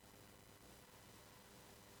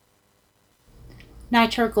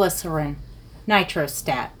Nitroglycerin,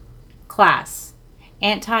 Nitrostat. Class: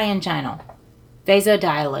 anti-anginal,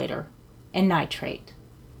 vasodilator, and nitrate.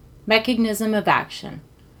 Mechanism of action: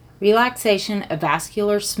 relaxation of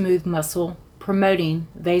vascular smooth muscle, promoting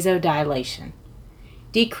vasodilation.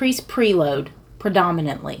 Decreased preload,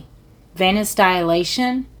 predominantly. Venous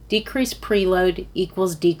dilation: decreased preload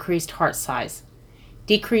equals decreased heart size.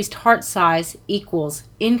 Decreased heart size equals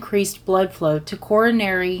increased blood flow to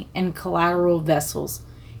coronary and collateral vessels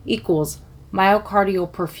equals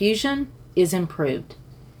myocardial perfusion is improved.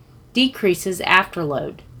 Decreases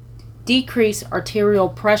afterload. Decreased arterial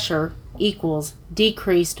pressure equals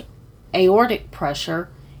decreased aortic pressure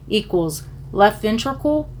equals left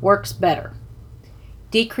ventricle works better.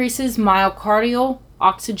 Decreases myocardial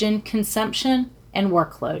oxygen consumption and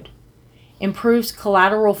workload. Improves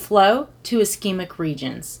collateral flow to ischemic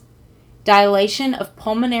regions. Dilation of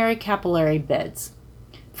pulmonary capillary beds.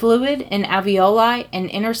 Fluid in alveoli and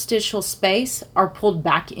interstitial space are pulled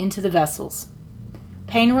back into the vessels.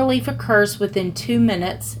 Pain relief occurs within 2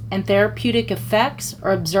 minutes and therapeutic effects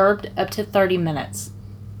are observed up to 30 minutes.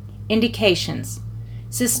 Indications: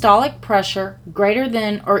 systolic pressure greater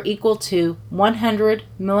than or equal to 100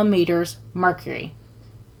 millimeters mercury.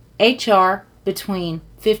 HR between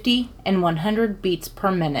 50 and 100 beats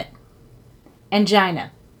per minute.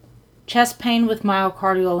 Angina, chest pain with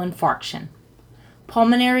myocardial infarction.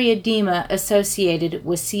 Pulmonary edema associated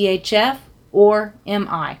with CHF or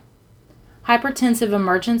MI. Hypertensive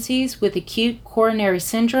emergencies with acute coronary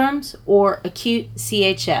syndromes or acute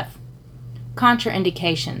CHF.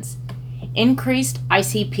 Contraindications: increased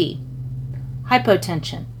ICP,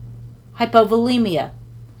 hypotension, hypovolemia,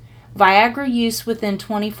 Viagra use within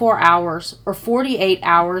 24 hours or 48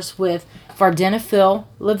 hours with vardenafil,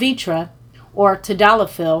 Levitra, or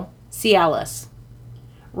tadalafil, Cialis.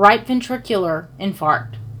 Right ventricular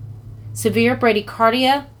infarct. Severe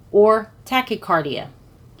bradycardia or tachycardia.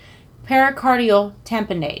 Pericardial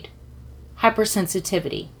tamponade.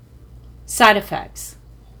 Hypersensitivity. Side effects: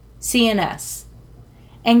 CNS.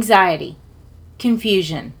 Anxiety.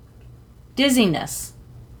 Confusion. Dizziness.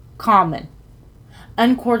 Common.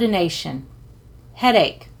 Uncoordination.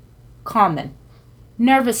 Headache. Common.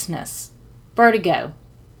 Nervousness. Vertigo.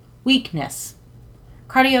 Weakness.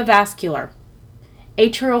 Cardiovascular.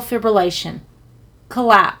 Atrial fibrillation.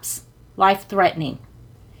 Collapse. Life-threatening.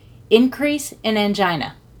 Increase in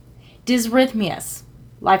angina. Dysrhythmias.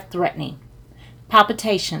 Life-threatening.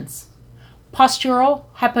 Palpitations. Postural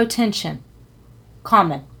hypotension.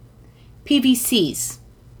 Common. PVCs.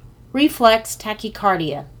 Reflex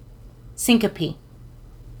tachycardia. Syncope.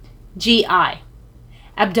 GI.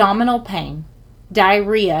 Abdominal pain,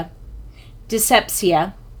 diarrhea,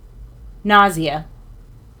 dyspepsia, nausea,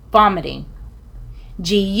 vomiting.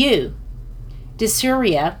 GU.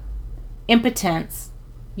 Dysuria, impotence,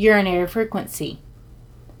 urinary frequency.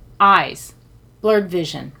 Eyes, blurred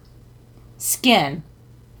vision. Skin,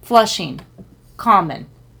 flushing, common.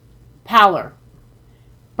 Pallor,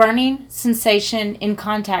 burning sensation in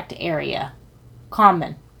contact area,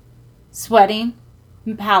 common. Sweating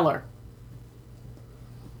and pallor.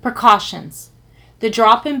 Precautions: the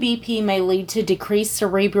drop in BP may lead to decreased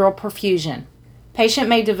cerebral perfusion. Patient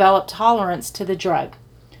may develop tolerance to the drug.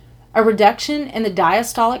 A reduction in the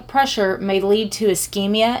diastolic pressure may lead to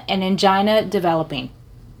ischemia and angina developing.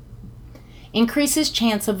 Increases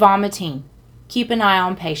chance of vomiting. Keep an eye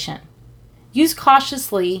on patient. Use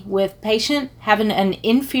cautiously with patient having an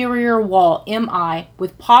inferior wall MI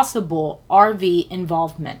with possible RV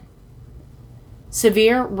involvement.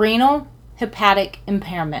 Severe renal hepatic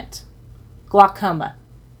impairment. Glaucoma.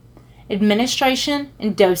 Administration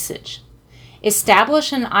and dosage.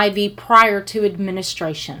 Establish an IV prior to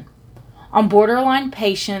administration. On borderline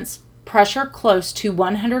patients, pressure close to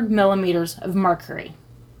 100 millimeters of mercury.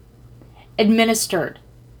 Administered: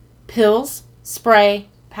 pills, spray,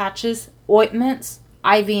 patches, ointments,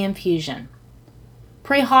 IV infusion.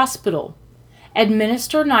 Pre-hospital: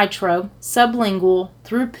 administer nitro sublingual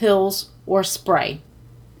through pills or spray.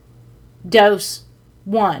 Dose: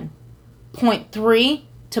 1.3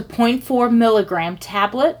 to 0.4 milligram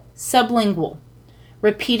tablet sublingual.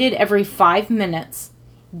 Repeated every 5 minutes.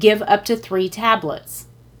 Give up to 3 tablets.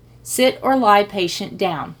 Sit or lie patient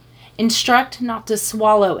down. Instruct not to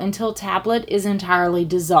swallow until tablet is entirely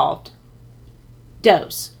dissolved.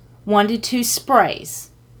 Dose: 1 to 2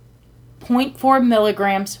 sprays. 0.4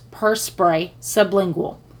 milligrams per spray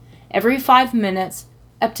sublingual. Every 5 minutes,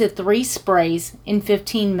 up to 3 sprays in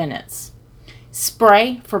 15 minutes.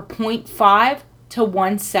 Spray for 0.5 to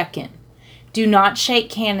 1 second. Do not shake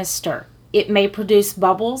canister. It may produce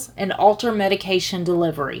bubbles and alter medication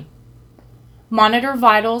delivery. Monitor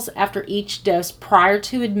vitals after each dose prior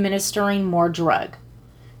to administering more drug.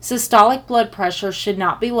 Systolic blood pressure should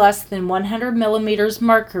not be less than 100 millimeters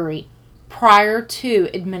mercury prior to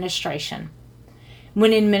administration.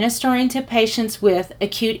 When administering to patients with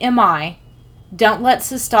acute MI, don't let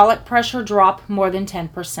systolic pressure drop more than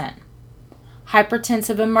 10%.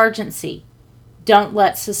 Hypertensive emergency. Don't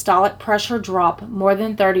let systolic pressure drop more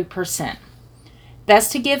than 30%.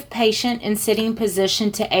 Best to give patient in sitting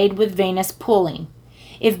position to aid with venous pooling.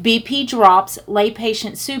 If BP drops, lay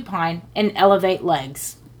patient supine and elevate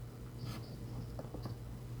legs.